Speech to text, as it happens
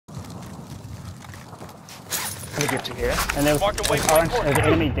Let me get to here. And there was Mark the an waypoint orange, course. there's an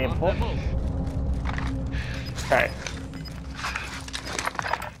enemy Deadpool. Okay.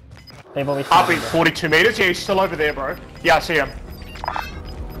 They've always Heartbeat 42 meters. Yeah, he's still over there, bro. Yeah, I see him.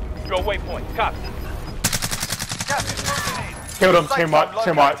 Your waypoint. Copy. Gas is moving in. Killed him. Safe Team zone white.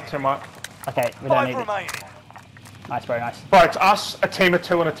 Team white. located. Team white. Okay, we don't 5 need it. remaining. Nice, bro, nice. Bro, it's us, a team of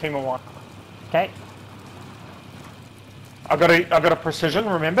 2 and a team of 1. Okay, I got a precision,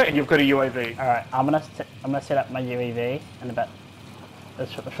 remember, and you've got a UAV. alright, I'm gonna set up my UEV in about a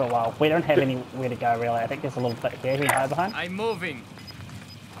short while. We don't have anywhere to go really. I think there's a little bit here we can hide behind. I'm moving.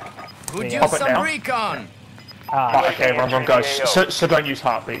 Could Yeah. use Pop it some down. recon. Ah, Okay, wrong goes. So don't use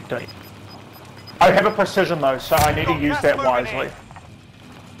heartbeat, don't you? I have a precision though, so I need to use that wisely.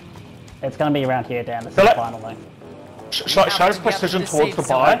 it's gonna be around here, Dan. This is Fill the it. final thing. Show precision towards the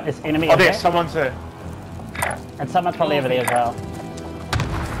buy. There's enemy Oh, over there, there, someone's there. and someone's probably over there as well.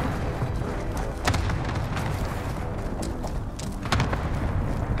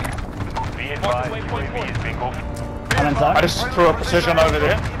 Be advised, UAV is bingo. I'm in zone. I just threw a precision over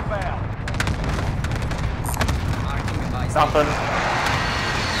there. Inbound. Nothing.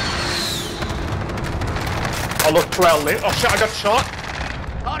 I'll look to our left. Oh shit, I got shot.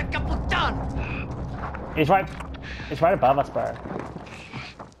 He's right above us, bro.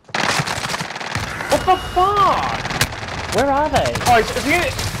 What the fuck? Where are they? Oh,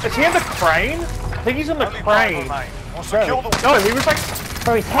 is he in the crane? I think he's in the Only 5 crane. remain. We'll secure the No, he was like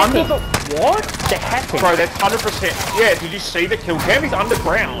Bro, he's under hacking. the... What? They're hacking. Bro, that's 100%. Yeah, did you see the kill cam? He's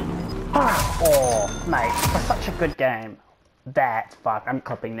underground. Oh, mate, for such a good game. Fuck, I'm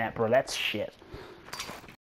clipping that, bro. That's shit.